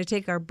 We're going to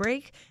take our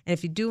break, and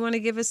if you do want to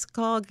give us a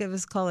call at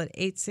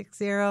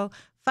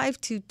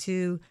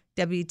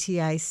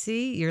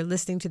 860-522-WTIC. You're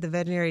listening to the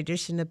veterinary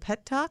edition of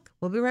Pet Talk.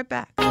 We'll be right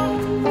back.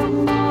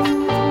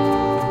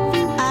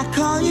 I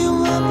call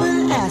you up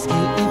and ask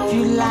you if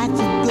you like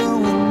to go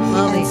with me.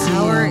 Well, the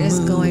hour is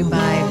going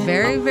by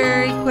very,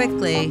 very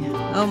quickly.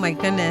 Oh my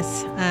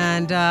goodness.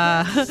 And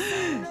and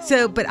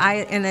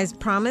as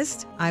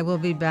promised, I will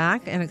be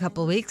back in a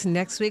couple of weeks.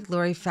 Next week,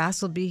 Lori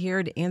Fass will be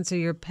here to answer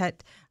your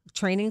pet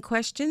training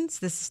questions.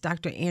 This is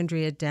Dr.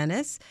 Andrea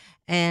Dennis.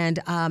 And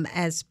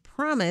as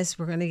promised,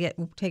 we're going to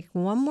take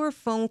one more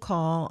phone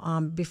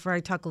call before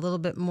I talk a little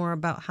bit more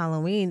about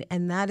Halloween,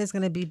 and that is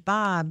going to be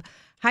Bob.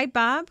 Hi,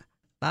 Bob.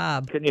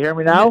 Bob. Can you hear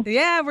me now?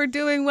 Yeah, we're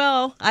doing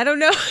well. I don't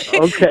know.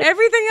 Okay.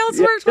 Everything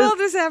else worked well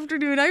this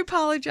afternoon. I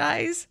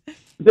apologize.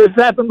 This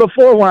happened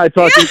before when I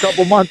talked to you a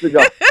couple months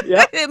ago.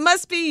 Yeah. It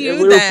must be you we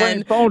then. were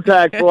playing phone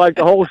tag for like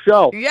the whole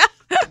show. Yeah.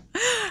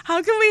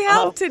 How can we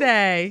help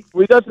today?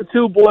 We got the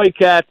 2 boy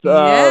cats,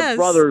 Yes.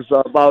 brothers,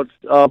 about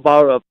I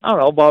don't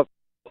know, about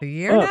A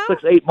year now?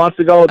 6-8 months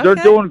ago. They're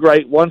Okay. doing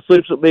great. One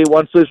sleeps with me,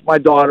 one sleeps with my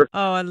daughter.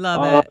 Oh, I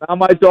love it. Now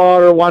my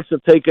daughter wants to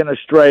take in a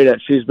stray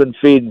that she's been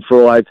feeding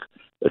for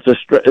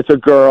it's a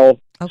girl.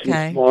 Okay.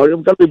 She's small. It's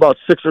going to be about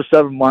 6 or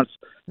 7 months.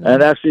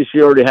 And actually,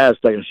 she already has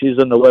taken. She's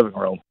in the living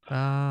room.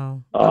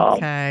 Oh,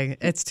 okay.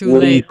 It's too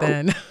what do you- late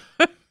then.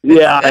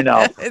 Yeah, I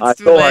know. It's I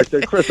too told her, I late.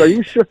 said, Chris, are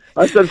you sure?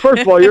 I said,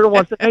 first of all, you're the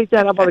one saying, hey,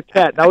 Dad, how about a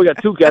cat? Now we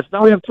got 2 cats.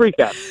 Now we have 3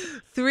 cats.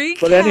 3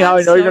 But anyhow,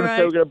 I know you're all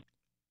going to say right.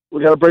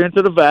 we got to bring her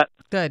to the vet.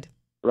 Good.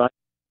 Right?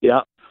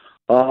 Yeah.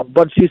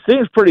 But she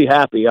seems pretty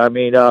happy. I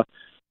mean,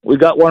 we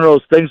got one of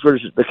those things where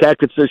the cat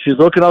could sit. She's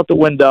looking out the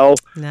window.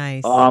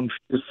 Nice.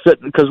 She's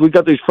sitting because we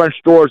got these French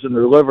doors in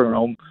the living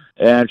room,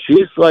 and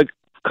she's like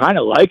kind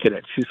of liking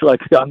it. She's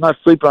like, I'm not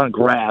sleeping on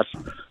grass.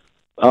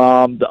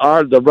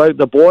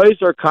 The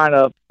boys are kind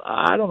of,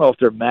 I don't know if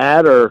they're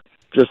mad or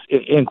just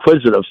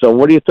inquisitive. So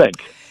what do you think?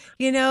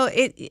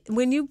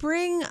 When you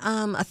bring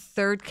a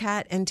third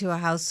cat into a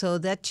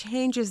household, that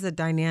changes the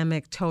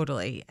dynamic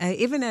totally,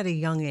 even at a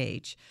young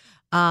age.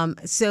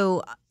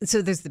 So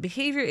there's the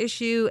behavior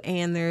issue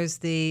and there's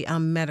the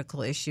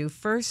medical issue.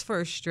 First,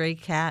 for a stray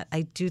cat,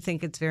 I do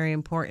think it's very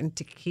important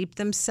to keep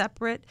them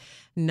separate,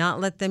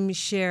 not let them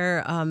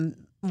share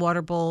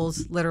water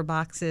bowls, litter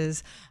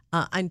boxes,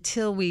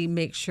 until we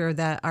make sure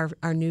that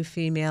our new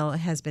female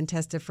has been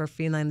tested for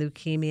feline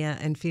leukemia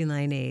and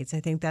feline AIDS.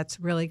 I think that's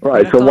really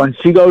critical. Right. So when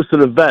she goes to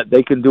the vet,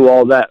 they can do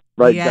all that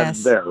right then and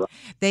there. Right?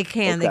 They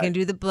can. Okay. They can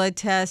do the blood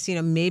test,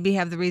 maybe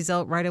have the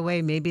result right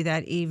away. Maybe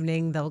that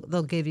evening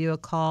they'll give you a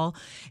call.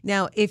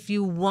 Now, if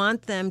you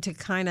want them to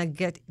kind of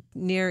get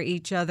near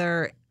each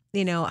other,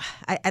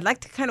 I'd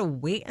like to kind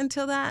of wait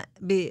until that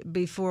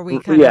before we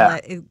kind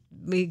of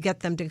we get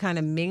them to kind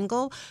of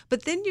mingle.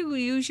 But then you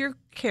use your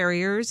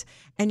carriers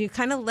and you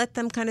kind of let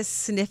them kind of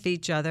sniff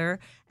each other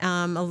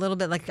a little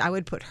bit. Like I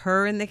would put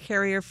her in the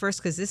carrier first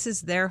because this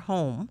is their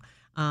home.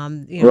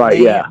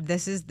 Right,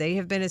 They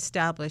have been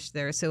established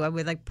there. So I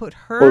would like put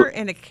her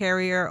in a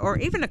carrier or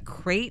even a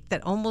crate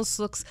that almost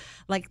looks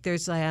like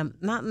there's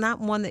not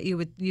one that you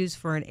would use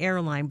for an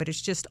airline, but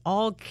it's just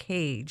all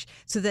cage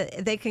so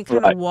that they can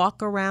kind of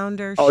walk around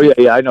her. Oh,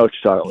 yeah, I know what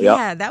you're talking about.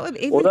 Yeah, that would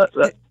even,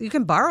 you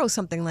can borrow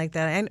something like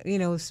that. And,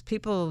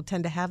 people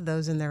tend to have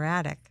those in their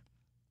attic.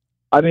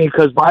 I mean,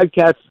 because my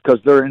cats, because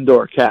they're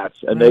indoor cats,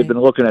 and they've been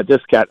looking at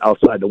this cat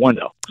outside the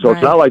window, so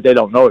it's not like they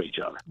don't know each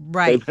other.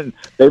 Right.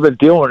 They've been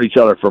dealing with each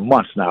other for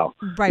months now.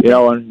 Right.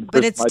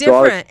 But it's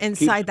different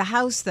inside the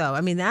house, though.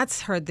 I mean,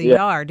 that's the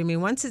yard. I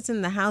mean, once it's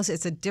in the house,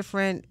 it's a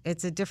different.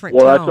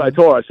 Well, that's what I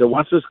told her. I said,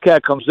 once this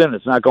cat comes in,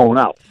 it's not going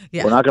out.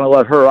 Yeah. We're not going to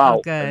let her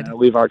out and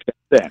leave our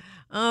cat in.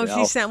 Oh,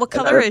 she's saying, what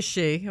color is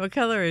she? What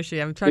color is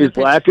she? I'm trying to. She's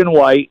black and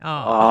white.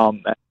 Oh.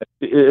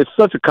 It's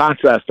such a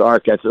contrast to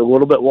our cats. A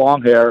little bit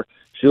long hair.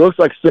 She looks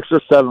like 6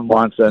 or 7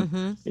 months, and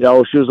she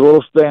was a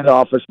little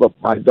standoffish. But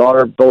my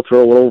daughter built her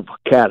a little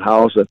cat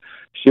house, and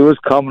she was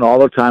coming all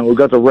the time. We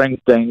got the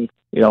ring thing,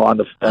 on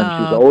the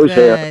fence. She's always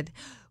here.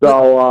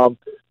 So,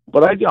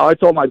 but I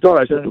told my daughter,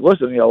 I said,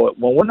 listen,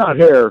 when we're not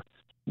here,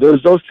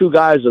 there's those 2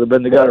 guys that have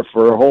been together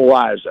for their whole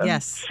lives,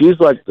 and she's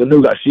like the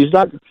new guy. She's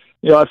not.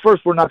 At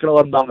first we're not going to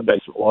let them down the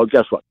basement. Well,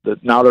 guess what?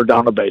 Now they're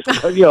down the basement.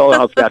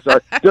 House cats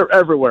they're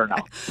everywhere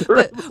now.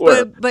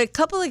 But a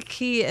couple of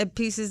key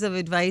pieces of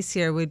advice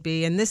here would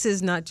be, and this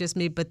is not just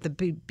me, but the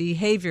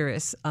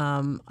behaviorists,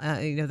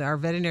 our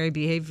veterinary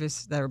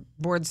behaviorists that are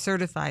board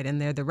certified in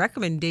there, the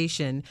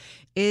recommendation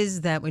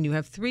is that when you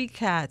have 3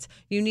 cats,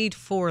 you need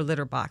 4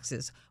 litter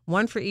boxes.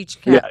 1 for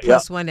each cat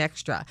plus 1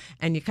 extra.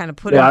 And you kind of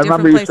put it in different places. I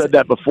remember you said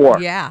that before.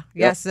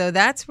 Yeah. So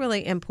that's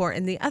really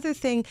important. The other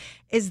thing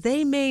is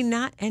they may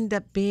not end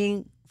up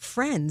being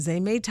friends. They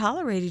may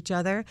tolerate each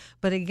other.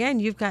 But again,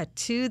 you've got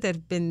 2 that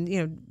have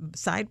been,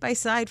 side by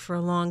side for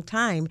a long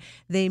time.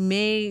 They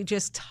may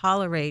just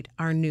tolerate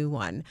our new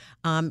one.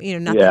 Not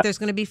that there's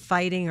going to be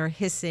fighting or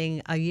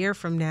hissing a year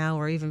from now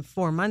or even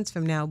 4 months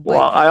from now. But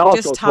I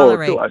also just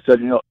tolerate. Told her too.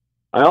 I said,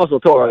 I also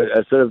told her,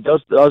 I said, if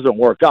this doesn't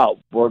work out,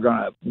 we're going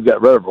to get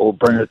rid of it. We'll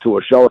bring it to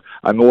a shelter.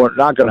 I mean, we're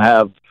not going to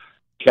have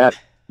cats,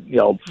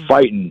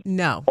 fighting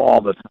all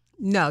the time.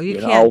 No, you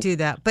can't do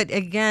that. But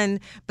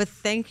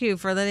thank you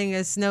for letting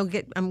us know.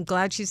 I'm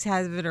glad she's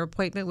had her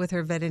appointment with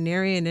her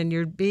veterinarian, and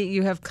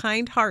you have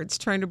kind hearts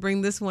trying to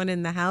bring this one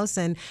in the house.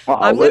 And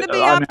I'm going to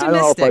be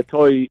optimistic.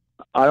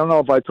 I don't know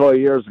if I told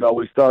you years ago,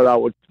 we started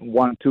out with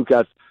 1, 2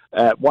 cats.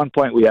 At one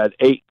point, we had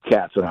 8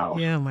 cats in the house.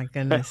 Yeah, my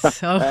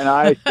goodness. And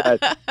I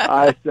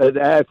said,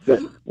 that's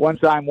it. One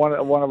time, one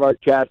of our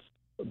cats,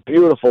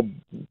 beautiful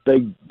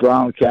big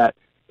brown cat,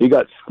 he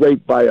got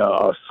scraped by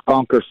a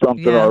skunk or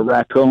something or a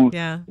raccoon.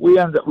 Yeah. We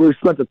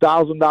spent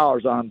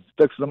 $1,000 on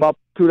fixing him up.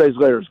 2 days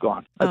later, it's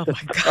gone. Oh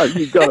my God!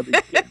 You gotta be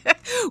kidding.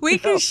 We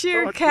can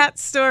share cat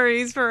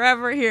stories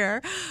forever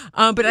here,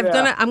 but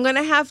I'm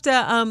gonna have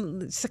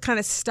to kind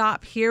of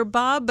stop here,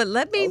 Bob. But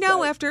let me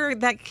know after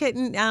that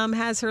kitten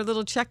has her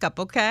little checkup.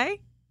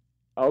 Okay.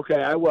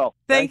 Okay, I will.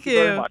 Thank you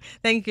very much.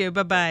 Thank you.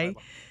 Bye-bye.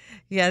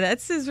 Yeah,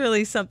 that's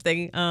really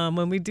something.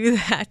 When we do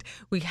that,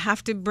 we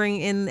have to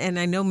bring in, and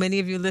I know many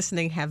of you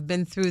listening have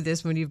been through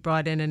this when you've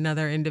brought in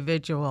another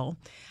individual.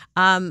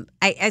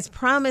 As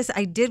promised,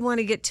 I did want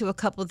to get to a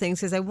couple of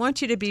things because I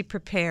want you to be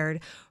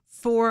prepared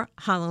for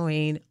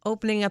Halloween,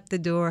 opening up the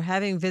door,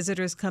 having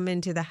visitors come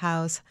into the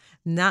house,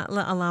 not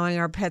allowing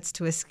our pets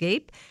to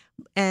escape.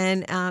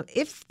 And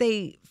if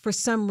they, for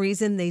some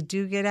reason, they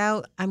do get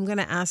out, I'm going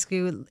to ask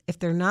you, if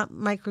they're not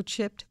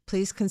microchipped,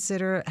 please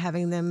consider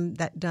having them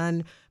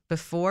done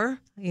before.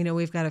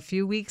 We've got a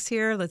few weeks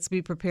here. Let's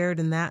be prepared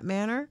in that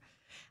manner.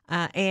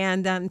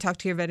 And talk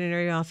to your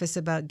veterinary office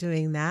about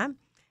doing that.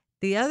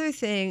 The other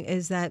thing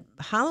is that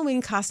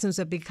Halloween costumes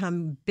have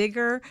become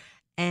bigger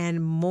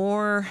and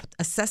more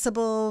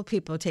accessible.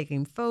 People are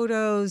taking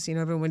photos.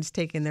 Everyone's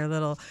taking their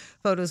little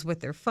photos with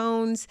their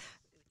phones.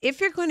 If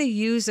you're going to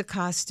use a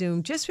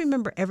costume, just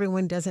remember every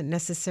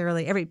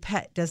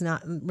pet does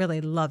not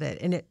really love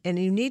it. And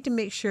you need to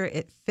make sure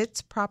it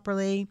fits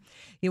properly.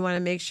 You want to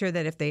make sure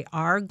that if they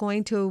are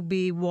going to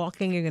be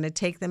walking, you're going to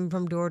take them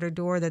from door to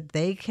door, that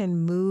they can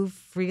move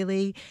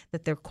freely,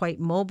 that they're quite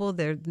mobile,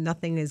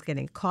 nothing is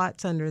getting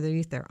caught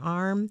underneath their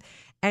arm.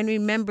 And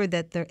remember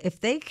that if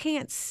they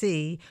can't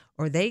see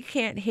or they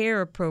can't hear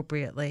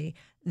appropriately,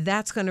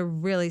 that's going to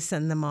really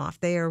send them off.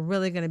 They are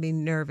really going to be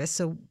nervous.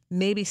 So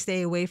maybe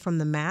stay away from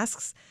the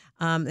masks.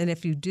 And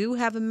if you do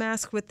have a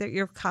mask with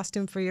your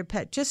costume for your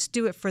pet, just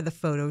do it for the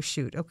photo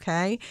shoot,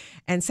 okay?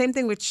 And same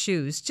thing with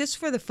shoes. Just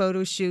for the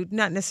photo shoot,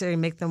 not necessarily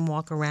make them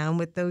walk around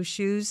with those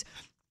shoes.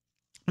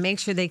 Make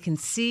sure they can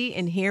see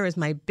and hear is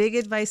my big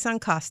advice on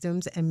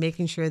costumes, and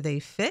making sure they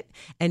fit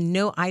and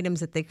no items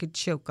that they could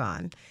choke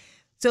on.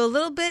 So a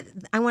little bit,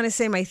 I want to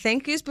say my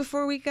thank yous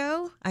before we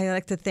go. I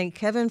like to thank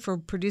Kevin for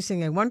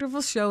producing a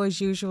wonderful show as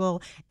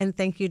usual. And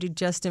thank you to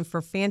Justin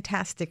for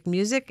fantastic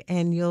music.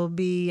 And you'll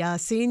be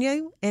seeing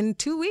you in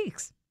 2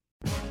 weeks.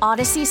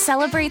 Odyssey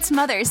celebrates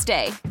Mother's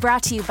Day,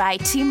 brought to you by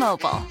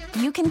T-Mobile.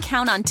 You can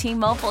count on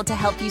T-Mobile to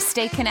help you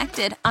stay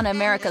connected on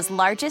America's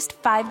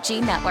largest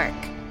 5G network.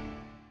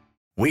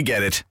 We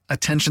get it.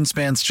 Attention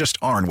spans just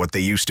aren't what they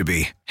used to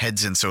be.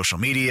 Heads in social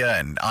media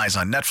and eyes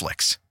on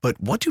Netflix. But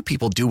what do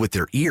people do with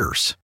their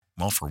ears?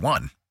 Well, for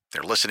one,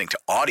 they're listening to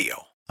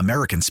audio.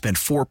 Americans spend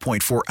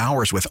 4.4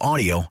 hours with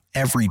audio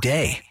every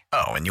day.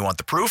 Oh, and you want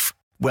the proof?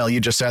 Well, you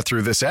just sat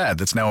through this ad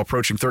that's now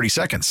approaching 30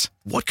 seconds.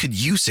 What could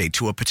you say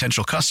to a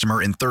potential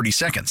customer in 30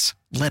 seconds?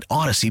 Let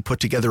Odyssey put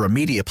together a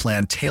media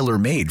plan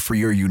tailor-made for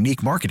your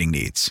unique marketing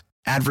needs.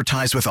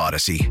 Advertise with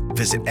Odyssey.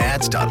 Visit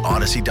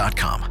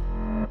ads.odyssey.com.